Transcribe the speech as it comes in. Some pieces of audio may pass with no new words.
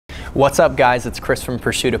What's up guys, it's Chris from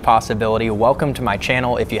Pursuit of Possibility. Welcome to my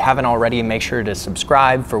channel. If you haven't already, make sure to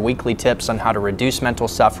subscribe for weekly tips on how to reduce mental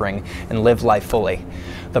suffering and live life fully.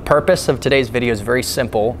 The purpose of today's video is very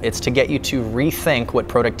simple. It's to get you to rethink what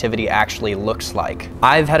productivity actually looks like.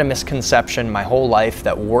 I've had a misconception my whole life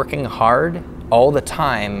that working hard all the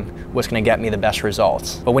time was going to get me the best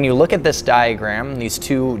results. But when you look at this diagram, these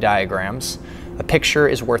two diagrams, a picture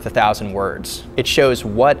is worth 1,000 words. It shows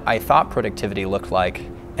what I thought productivity looked like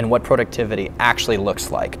and what productivity actually looks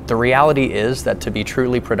like. The reality is that to be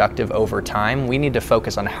truly productive over time, we need to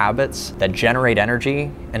focus on habits that generate energy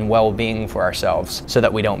and well-being for ourselves so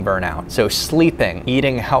that we don't burn out. So sleeping,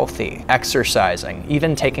 eating healthy, exercising,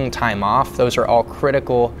 even taking time off, those are all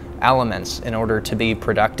critical elements in order to be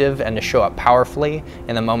productive and to show up powerfully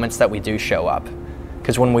in the moments that we do show up.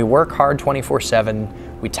 Because when we work hard 24/7,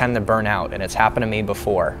 we tend to burn out, and it's happened to me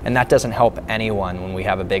before. And that doesn't help anyone when we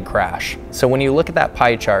have a big crash. So when you look at that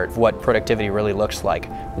pie chart of what productivity really looks like,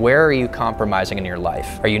 where are you compromising in your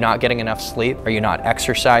life? Are you not getting enough sleep? Are you not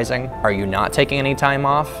exercising? Are you not taking any time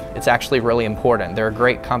off? It's actually really important. There are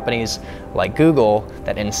great companies like Google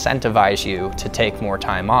that incentivize you to take more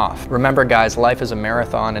time off. Remember guys, life is a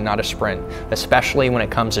marathon and not a sprint, especially when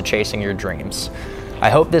it comes to chasing your dreams.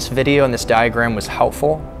 I hope this video and this diagram was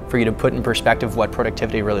helpful for you to put in perspective what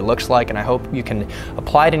productivity really looks like, and I hope you can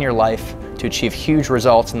apply it in your life to achieve huge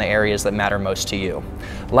results in the areas that matter most to you.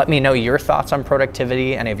 Let me know your thoughts on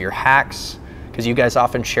productivity, any of your hacks, because you guys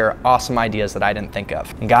often share awesome ideas that I didn't think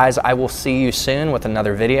of. And guys, I will see you soon with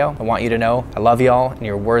another video. I want you to know I love y'all and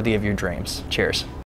you're worthy of your dreams. Cheers.